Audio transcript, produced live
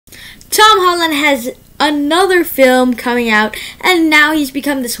Holland has another film coming out, and now he's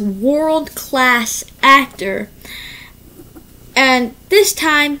become this world-class actor. And this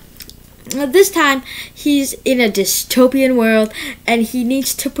time he's in a dystopian world, and he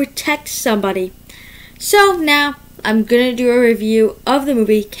needs to protect somebody. So now I'm gonna do a review of the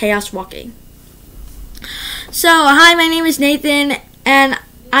movie Chaos Walking. So hi, my name is Nathan, and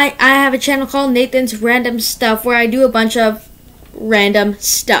I have a channel called Nathan's Random Stuff where I do a bunch of random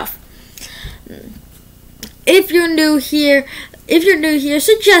stuff. If you're new here,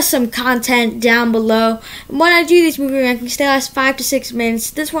 suggest some content down below. When I do these movie rankings, they last 5 to 6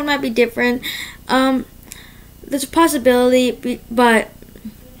 minutes. This one might be different. There's a possibility, but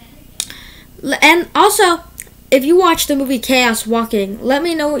and also, if you watch the movie Chaos Walking, let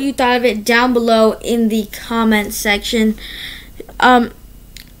me know what you thought of it down below in the comment section. Without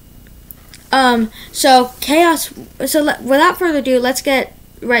further ado, let's get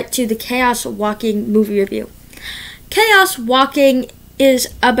right to the Chaos Walking movie review. Chaos Walking is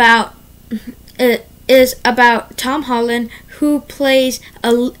about Tom Holland, who plays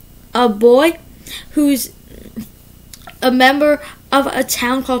a boy who's a member of a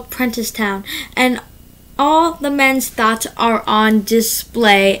town called Prentice Town, and all the men's thoughts are on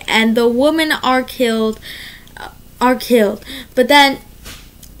display, and the women are killed. But then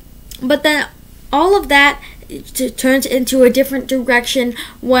all of that turns into a different direction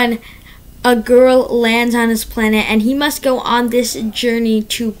when a girl lands on his planet, and he must go on this journey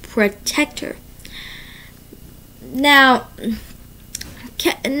to protect her. Now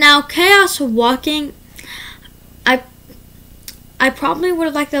Chaos Walking, I probably would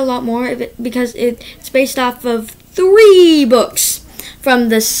have liked it a lot more because it's based off of 3 books from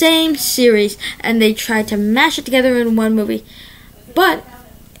the same series, and they tried to mash it together in one movie. But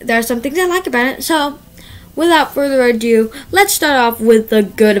there are some things I like about it, so without further ado, let's start off with the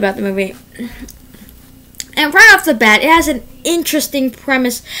good about the movie. And right off the bat, it has an interesting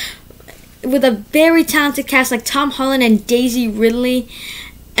premise with a very talented cast like Tom Holland and Daisy Ridley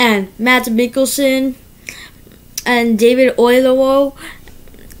and Mads Mikkelsen and David Oyelowo.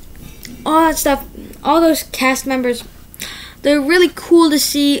 All that stuff, all those cast members, they're really cool to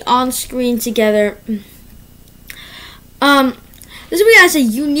see on screen together. This movie has a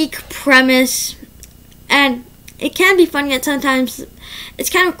unique premise, and it can be funny at sometimes. It's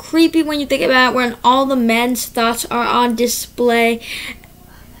kind of creepy when you think about it, when all the men's thoughts are on display.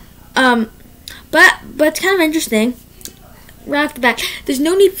 But it's kind of interesting. Right off the bat, there's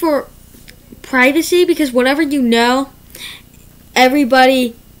no need for privacy because whatever you know,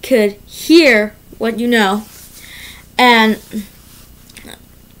 everybody could hear what you know, and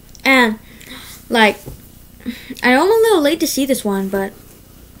like, I know I'm a little late to see this one, but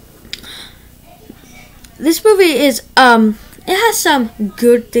this movie is it has some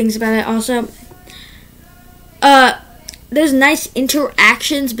good things about it also. There's nice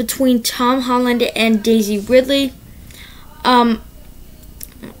interactions between Tom Holland and Daisy Ridley. Some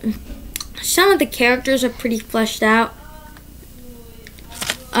of the characters are pretty fleshed out.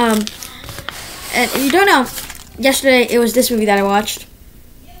 And if you don't know, yesterday it was this movie that I watched.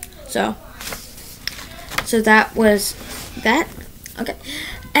 So that was that. Okay.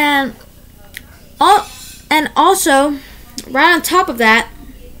 And also, right on top of that,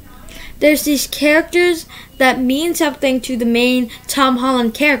 there's these characters that mean something to the main Tom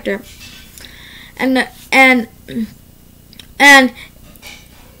Holland character. And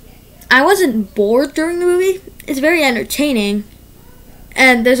I wasn't bored during the movie. It's very entertaining.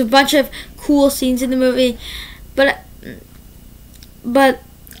 And there's a bunch of cool scenes in the movie, but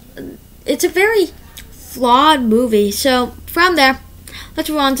it's a very flawed movie. So from there, let's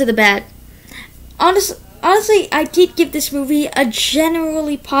move on to the bad. Honestly, I did give this movie a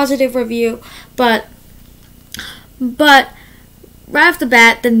generally positive review, but right off the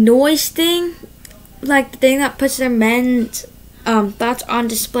bat, the noise thing, like the thing that puts their men's thoughts on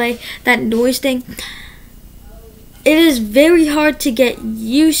display, that noise thing, it is very hard to get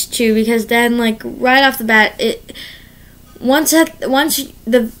used to, because then, like, right off the bat, once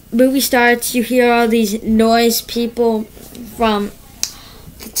the movie starts, you hear all these noise people from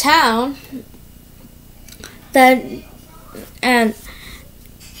the town and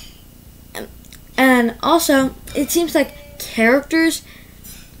also it seems like characters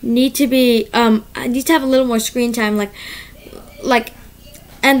need to have a little more screen time, like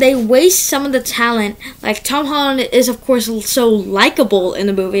and they waste some of the talent. Like, Tom Holland is, of course, so likable in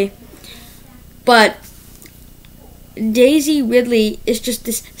the movie, but Daisy Ridley is just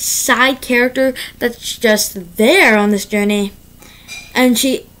this side character that's just there on this journey, and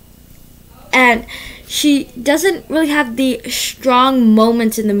she doesn't really have the strong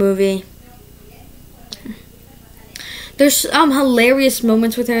moments in the movie. there's some hilarious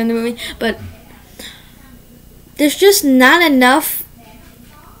moments with her in the movie, but there's just not enough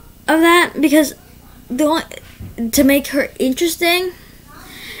of that because to make her interesting.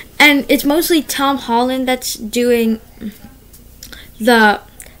 And it's mostly Tom Holland that's doing the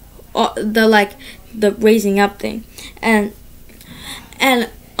raising up thing, and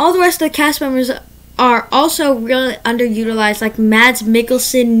all the rest of the cast members are also really underutilized, like Mads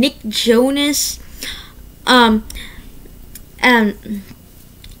Mikkelsen, Nick Jonas, and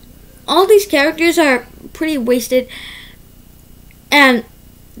all these characters are pretty wasted. And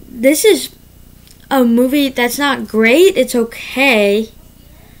this is a movie that's not great. It's okay,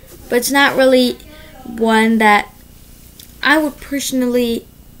 but it's not really one that I would personally,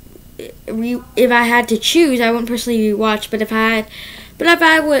 if I had to choose, I wouldn't personally rewatch. But if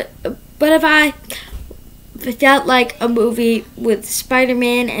I felt like a movie with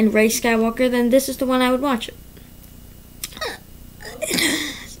Spider-Man and Rey Skywalker, then this is the one I would watch.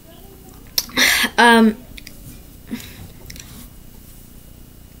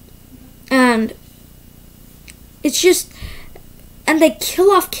 And it's just, and they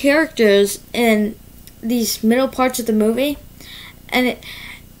kill off characters in these middle parts of the movie, and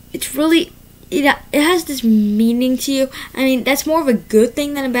it's really, it has this meaning to you. I mean, that's more of a good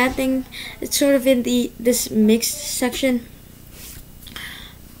thing than a bad thing. It's sort of in this mixed section.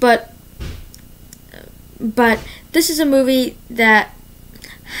 But this is a movie that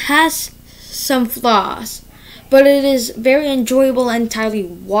has some flaws, but it is very enjoyable and entirely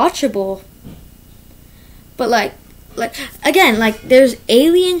watchable. But again, there's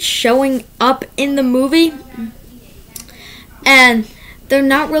aliens showing up in the movie, and they're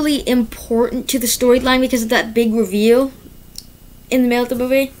not really important to the storyline because of that big reveal in the middle of the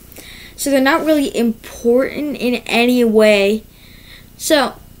movie. So they're not really important in any way.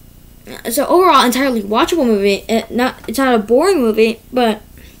 So overall, entirely watchable movie. It's not a boring movie, but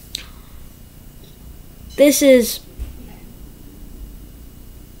this is.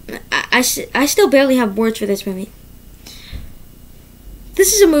 I still barely have words for this movie.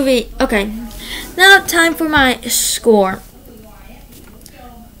 This is a movie. Okay, now time for my score.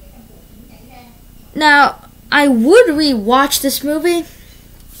 Now, I would rewatch this movie.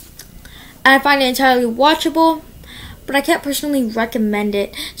 I find it entirely watchable, but I can't personally recommend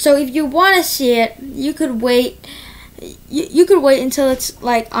it. So if you want to see it, you could wait. You could wait until it's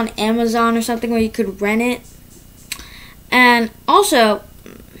like on Amazon or something where you could rent it. And also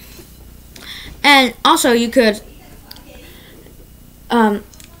you could.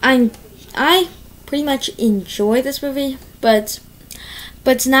 I pretty much enjoy this movie, but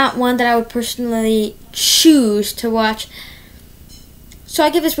it's not one that I would personally choose to watch. So I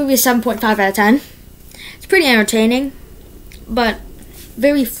give this movie a 7.5 out of 10. It's pretty entertaining, but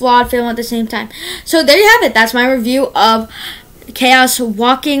very flawed film at the same time. So there you have it. That's my review of Chaos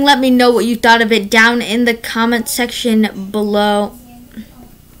Walking. Let me know what you thought of it down in the comment section below.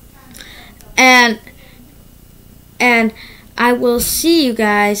 And I will see you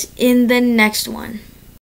guys in the next one.